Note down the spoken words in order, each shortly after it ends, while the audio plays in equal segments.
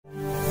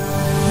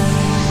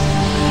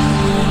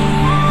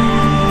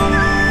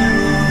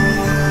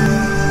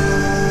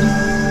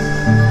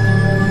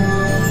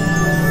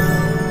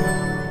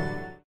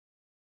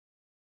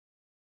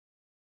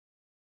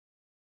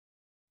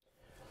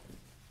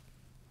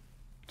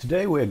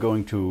Today we are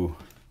going to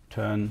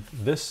turn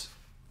this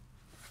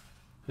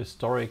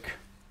historic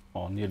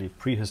or nearly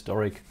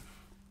prehistoric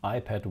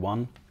iPad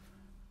 1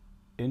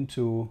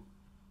 into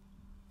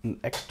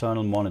an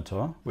external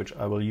monitor, which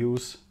I will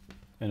use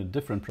in a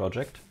different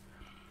project,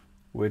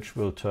 which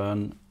will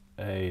turn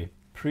a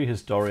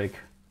prehistoric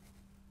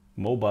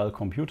mobile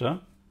computer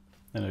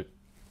in a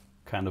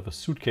kind of a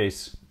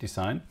suitcase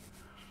design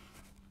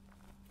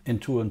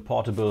into a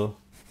portable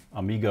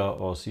Amiga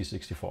or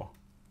C64.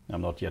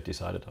 I'm not yet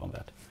decided on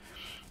that.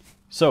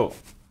 So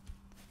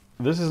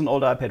this is an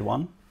old iPad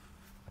 1,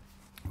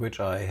 which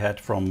I had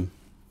from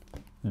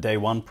day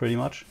one pretty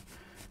much,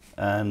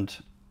 and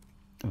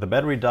the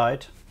battery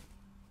died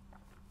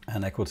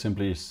and I could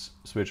simply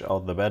switch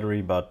out the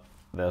battery, but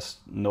there's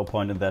no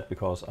point in that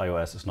because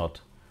iOS is not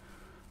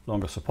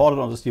longer supported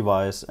on this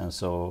device, and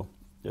so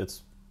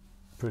it's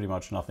pretty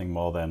much nothing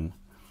more than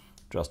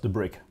just a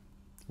brick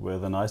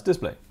with a nice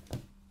display.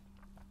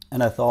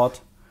 And I thought,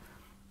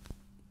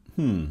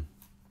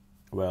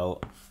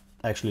 well,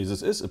 actually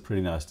this is a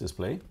pretty nice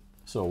display,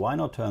 so why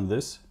not turn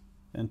this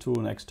into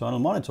an external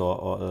monitor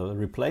or a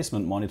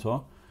replacement monitor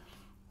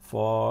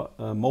for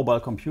a mobile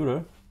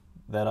computer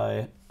that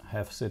I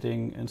have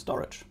sitting in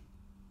storage.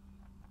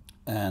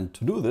 And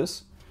to do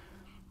this,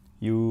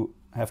 you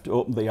have to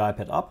open the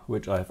iPad up,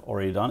 which I've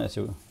already done. As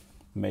you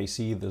may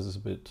see, this is a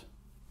bit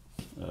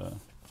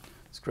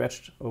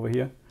scratched over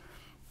here.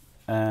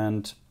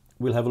 And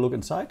we'll have a look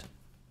inside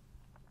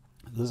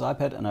this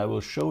iPad and I will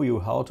show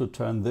you how to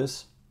turn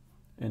this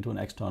into an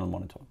external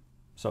monitor.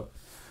 So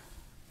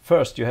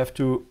first you have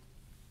to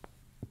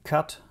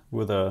cut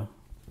with a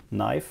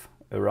knife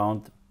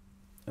around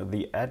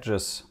the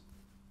edges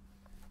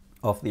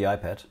of the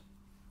iPad.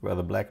 Where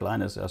the black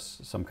line is,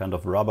 there's some kind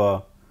of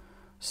rubber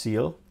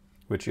seal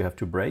which you have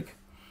to break.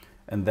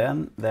 And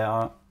then there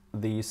are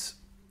these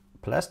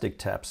plastic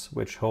tabs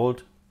which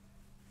hold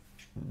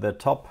the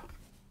top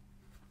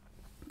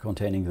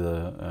containing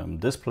the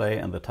display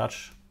and the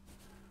touch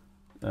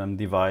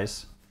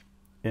device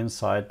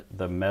inside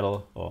the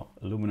metal or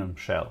aluminum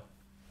shell.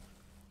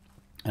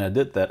 And I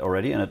did that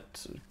already, and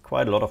it's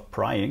quite a lot of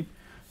prying.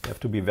 You have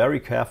to be very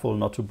careful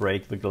not to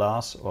break the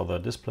glass or the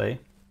display.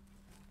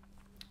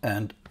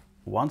 And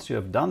once you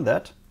have done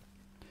that,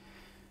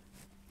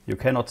 you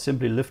cannot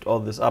simply lift all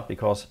this up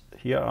because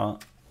here are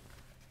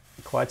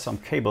quite some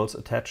cables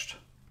attached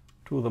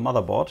to the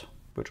motherboard,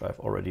 which I've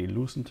already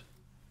loosened.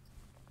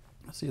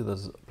 See,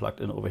 this is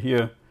plugged in over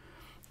here.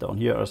 Down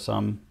here are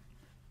some.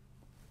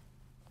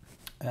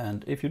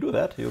 And if you do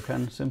that, you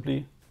can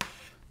simply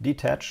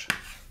detach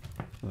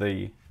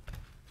the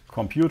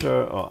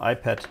computer or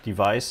iPad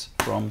device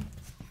from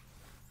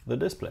the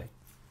display.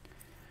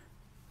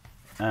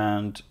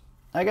 And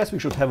I guess we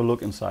should have a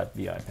look inside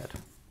the iPad.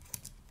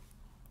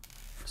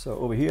 So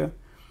over here,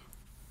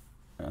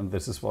 and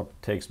this is what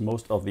takes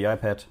most of the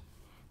iPad,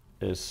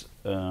 is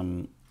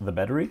the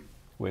battery,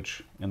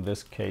 which in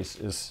this case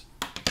is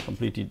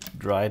completely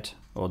dried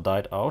or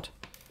died out.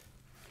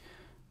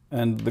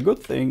 And the good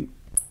thing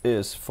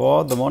is,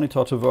 for the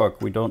monitor to work,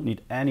 we don't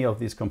need any of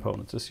these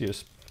components. This here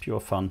is pure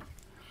fun,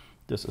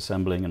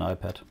 disassembling an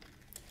iPad.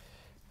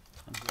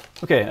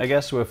 Okay, I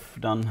guess we've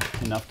done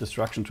enough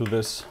destruction to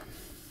this.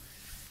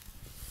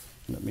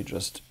 Let me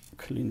just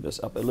clean this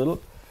up a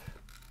little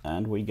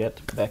and we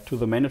get back to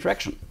the main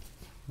attraction,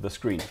 the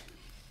screen.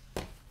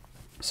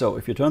 So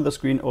if you turn the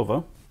screen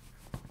over,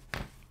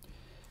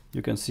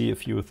 you can see a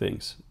few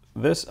things.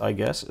 This, I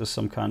guess, is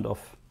some kind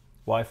of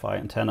Wi-Fi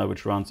antenna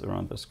which runs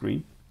around the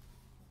screen.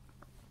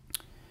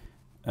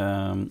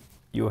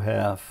 You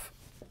have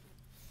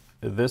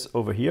this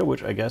over here,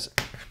 which I guess,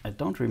 I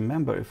don't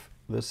remember if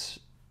this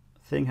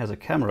thing has a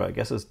camera. I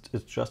guess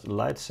it's just a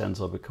light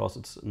sensor because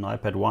it's an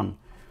iPad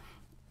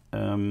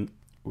 1,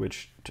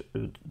 which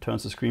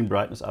turns the screen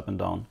brightness up and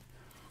down.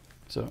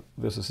 So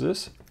this is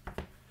this.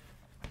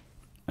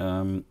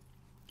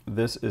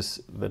 This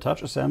is the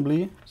touch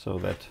assembly, so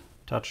that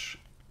touch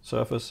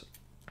surface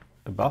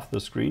above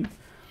the screen.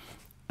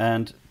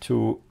 And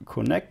to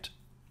connect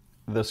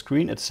the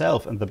screen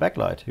itself and the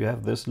backlight, you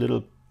have this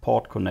little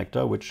port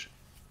connector which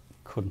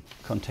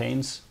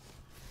contains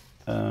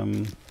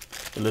a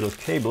little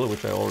cable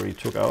which I already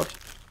took out.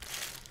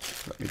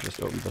 Let me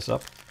just open this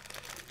up.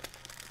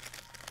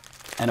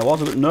 And I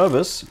was a bit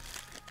nervous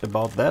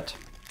about that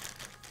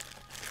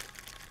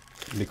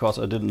because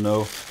I didn't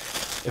know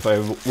if I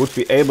would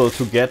be able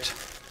to get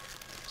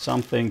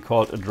something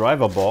called a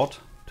driver board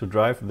to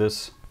drive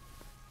this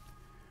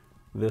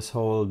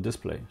whole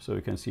display. So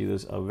you can see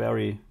these are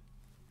very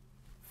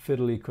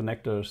fiddly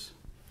connectors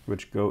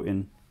which go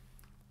in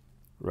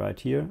right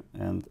here,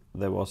 and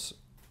there was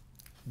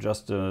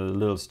just a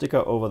little sticker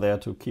over there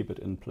to keep it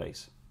in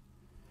place.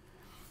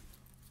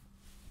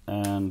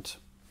 And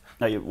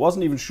I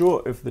wasn't even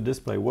sure if the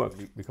display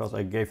worked because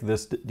I gave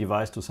this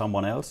device to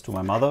someone else, to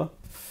my mother,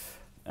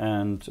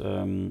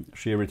 and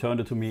she returned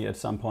it to me at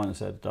some point and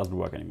said it doesn't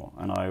work anymore,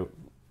 and I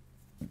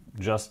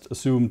just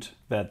assumed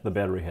that the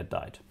battery had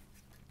died.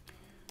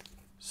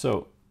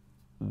 So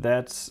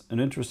that's an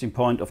interesting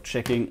point of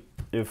checking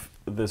if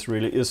this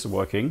really is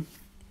working.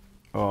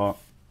 or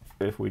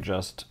if we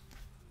just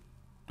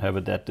have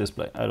a dead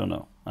display. I don't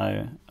know.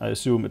 I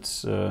assume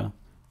it's a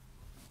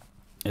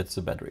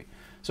battery.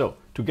 So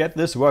to get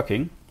this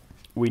working,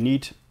 we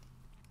need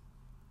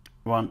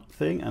one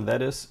thing, and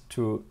that is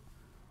to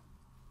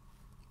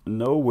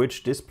know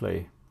which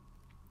display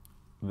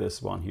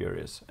this one here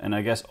is. And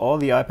I guess all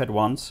the iPad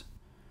ones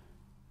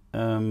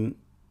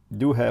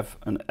do have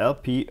an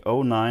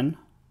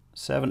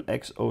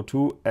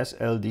LP09-7X02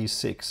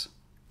 SLD6.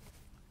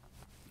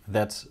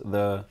 That's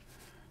the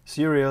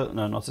serial,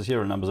 no, not the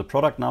serial number, the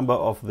product number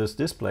of this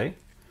display.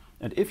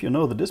 And if you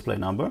know the display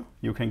number,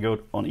 you can go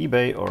on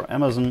eBay or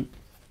Amazon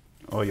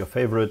or your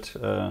favorite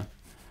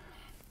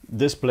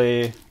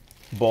display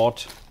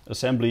board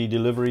assembly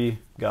delivery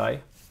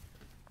guy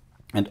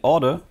and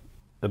order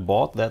a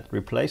board that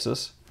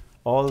replaces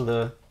all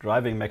the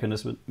driving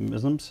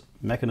mechanisms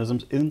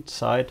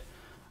inside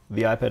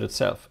the iPad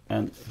itself.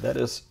 And that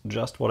is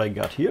just what I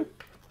got here.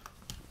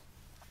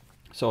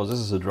 So this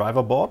is a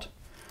driver board,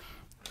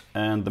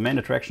 and the main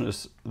attraction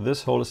is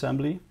this whole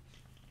assembly,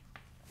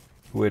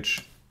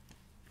 which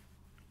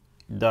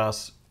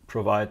does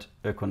provide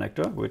a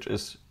connector, which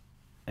is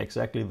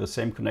exactly the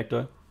same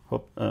connector,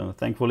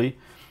 thankfully,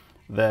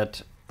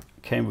 that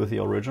came with the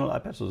original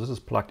iPad. So this is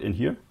plugged in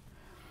here.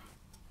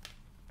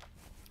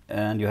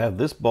 And you have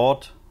this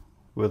board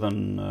with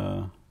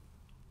an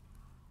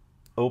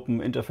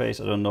open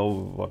interface. I don't know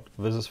what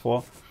this is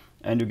for.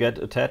 And you get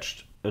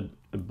attached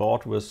a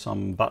board with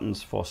some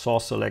buttons for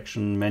source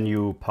selection,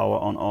 menu, power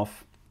on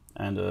off,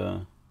 and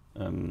a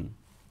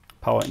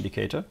power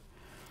indicator.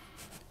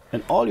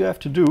 And all you have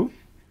to do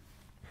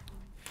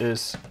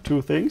is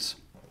two things.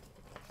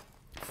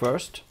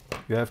 First,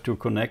 you have to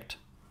connect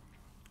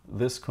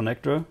this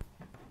connector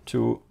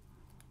to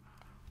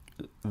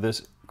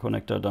this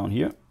connector down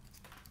here.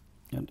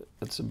 And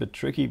it's a bit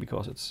tricky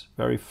because it's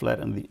very flat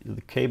and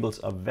the cables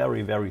are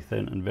very, very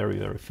thin and very,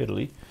 very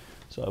fiddly.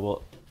 So I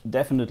will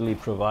definitely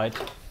provide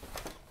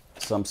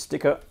some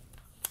sticker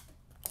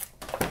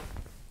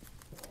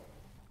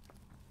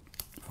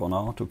for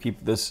now to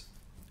keep this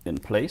in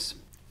place.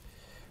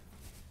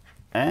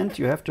 And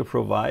you have to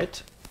provide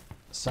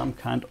some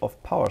kind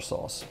of power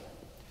source.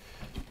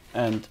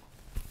 And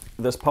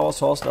this power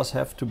source does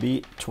have to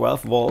be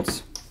 12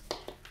 volts.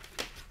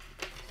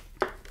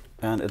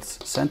 And it's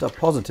center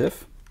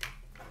positive.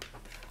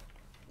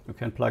 You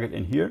can plug it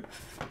in here,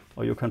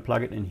 or you can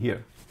plug it in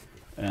here.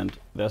 And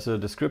there's a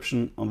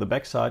description on the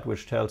back side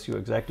which tells you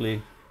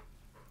exactly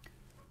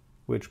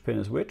which pin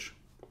is which.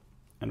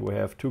 And we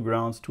have two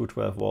grounds, two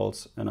 12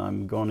 volts, and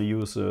I'm going to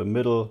use a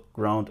middle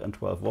ground and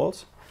 12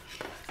 volts.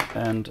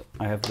 And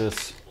I have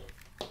this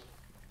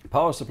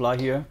power supply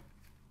here,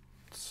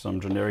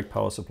 some generic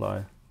power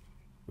supply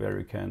where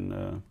you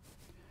can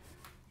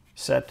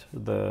set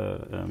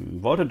the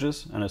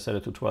voltages, and I set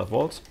it to 12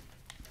 volts.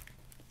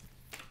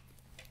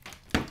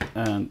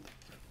 And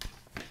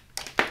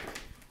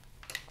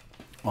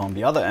on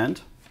the other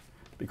end,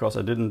 because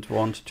I didn't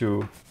want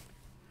to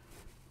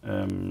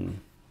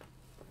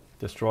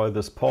destroy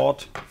this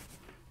port,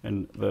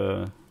 and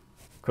the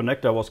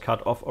connector was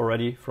cut off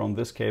already from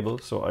this cable,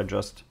 so I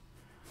just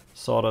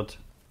soldered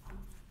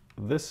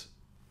this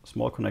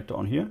small connector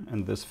on here,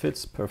 and this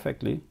fits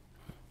perfectly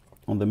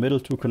on the middle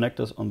two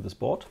connectors on this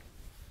board,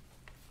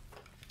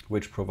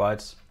 which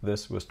provides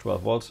this with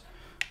 12 volts.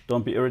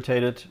 Don't be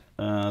irritated,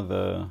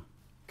 the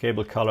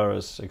cable color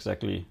is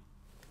exactly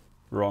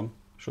wrong.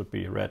 Should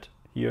be red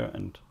here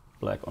and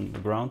black on the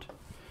ground,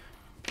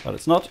 but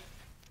it's not.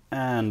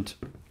 And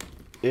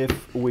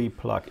if we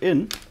plug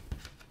in,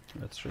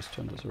 let's just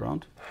turn this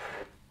around,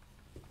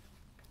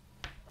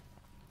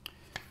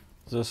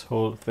 this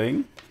whole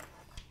thing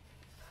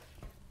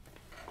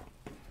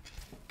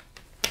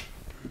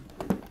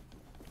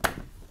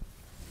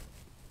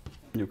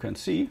you can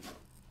see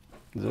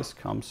this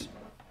comes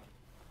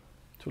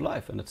to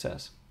life and it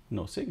says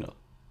no signal,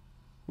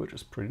 which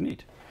is pretty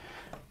neat.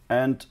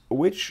 And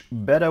which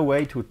better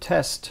way to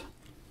test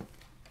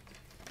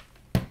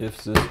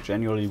if this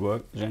genuinely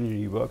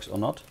works or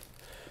not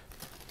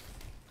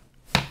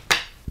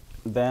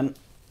than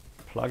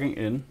plugging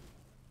in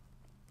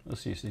a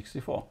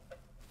C64,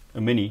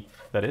 a mini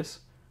that is,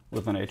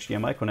 with an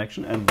HDMI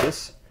connection. And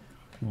this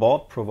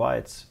board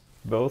provides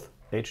both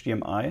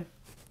HDMI,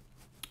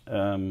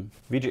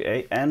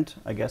 VGA, and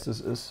I guess this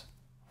is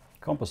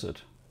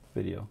composite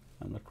video.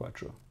 I'm not quite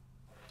sure.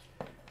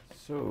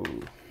 So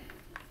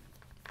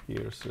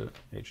here's the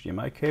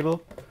HDMI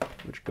cable,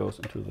 which goes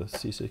into the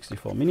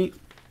C64 Mini.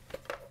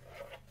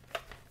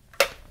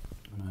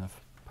 And I have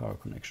power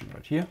connection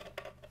right here,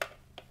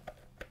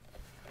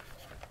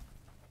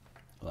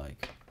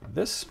 like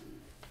this.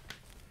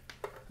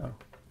 Oh,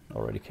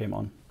 already came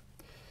on.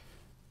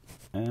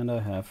 And I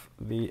have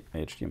the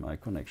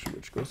HDMI connection,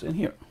 which goes in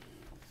here.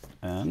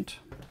 And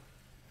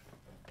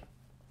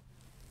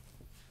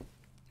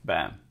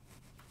bam!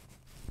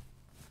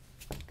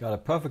 Got a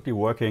perfectly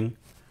working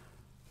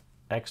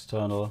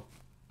external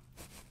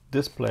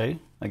display.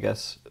 I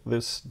guess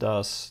this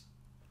does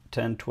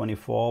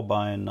 1024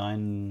 by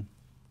 9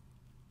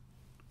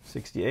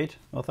 68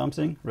 or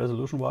something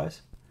resolution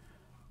wise.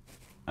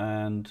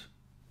 And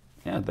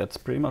yeah, that's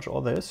pretty much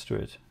all there is to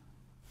it.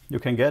 You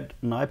can get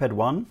an iPad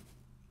 1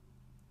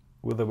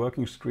 with a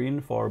working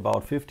screen for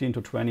about $15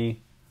 to $20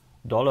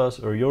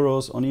 or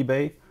euros on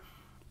eBay.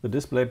 The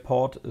display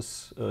board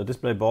is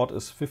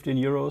 15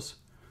 euros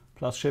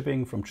plus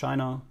shipping from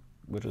China,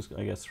 which is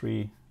I guess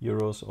 3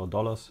 euros or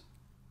dollars,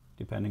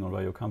 depending on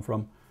where you come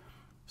from.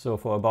 So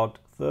for about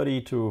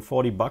 30 to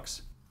 40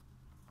 bucks,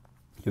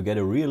 you get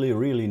a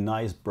really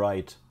nice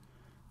bright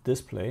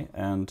display.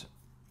 And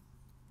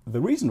the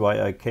reason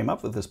why I came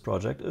up with this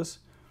project is,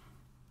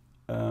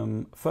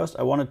 first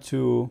I wanted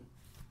to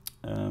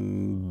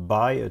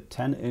buy a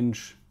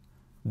 10-inch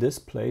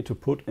display to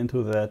put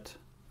into that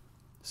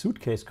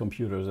suitcase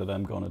computer that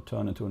I'm going to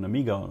turn into an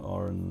Amiga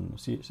or an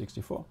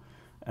C64.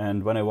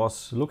 And when I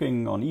was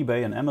looking on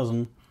eBay and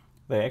Amazon,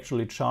 they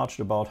actually charged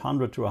about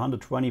 100 to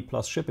 120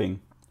 plus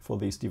shipping for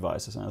these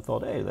devices. And I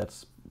thought, hey,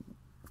 that's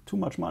too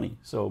much money.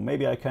 So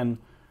maybe I can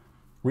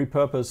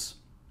repurpose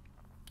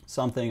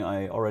something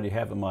I already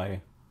have in my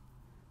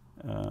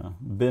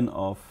bin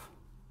of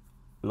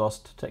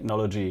lost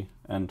technology,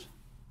 and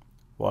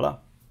voila,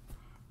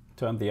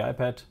 turn the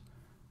iPad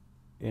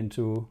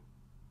into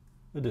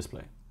a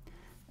display.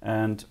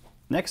 And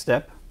next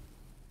step,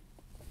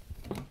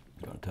 I'm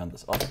going to turn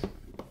this off,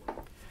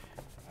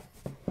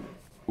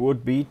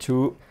 would be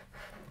to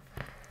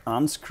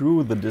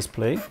unscrew the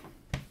display,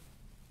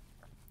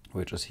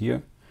 which is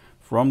here,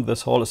 from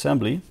this whole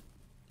assembly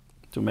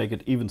to make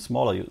it even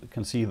smaller. You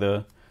can see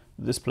the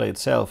display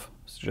itself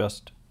is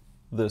just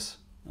this,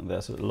 and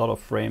there's a lot of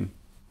frame.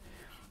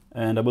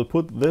 And I will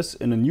put this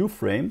in a new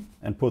frame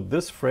and put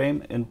this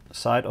frame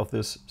inside of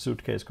this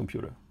suitcase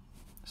computer.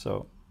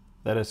 So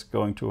that is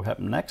going to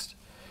happen next.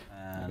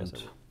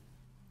 And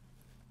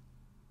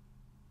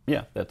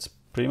yeah, that's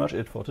pretty much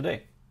it for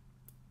today.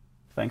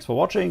 Thanks for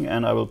watching,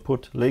 and I will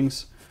put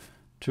links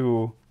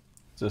to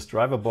this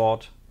driver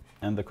board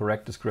and the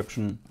correct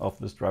description of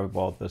this driver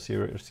board,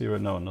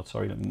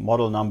 the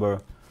model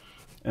number,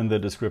 in the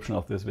description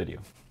of this video.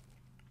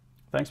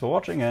 Thanks for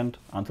watching, and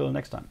until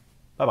next time.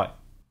 Bye-bye.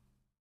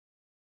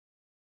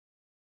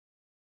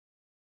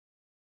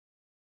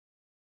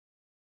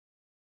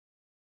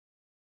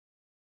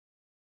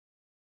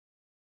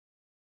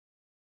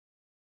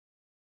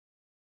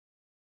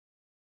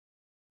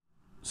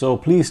 So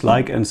please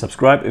like and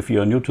subscribe if you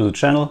are new to the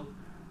channel,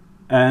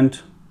 and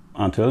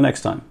until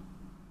next time.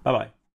 Bye bye.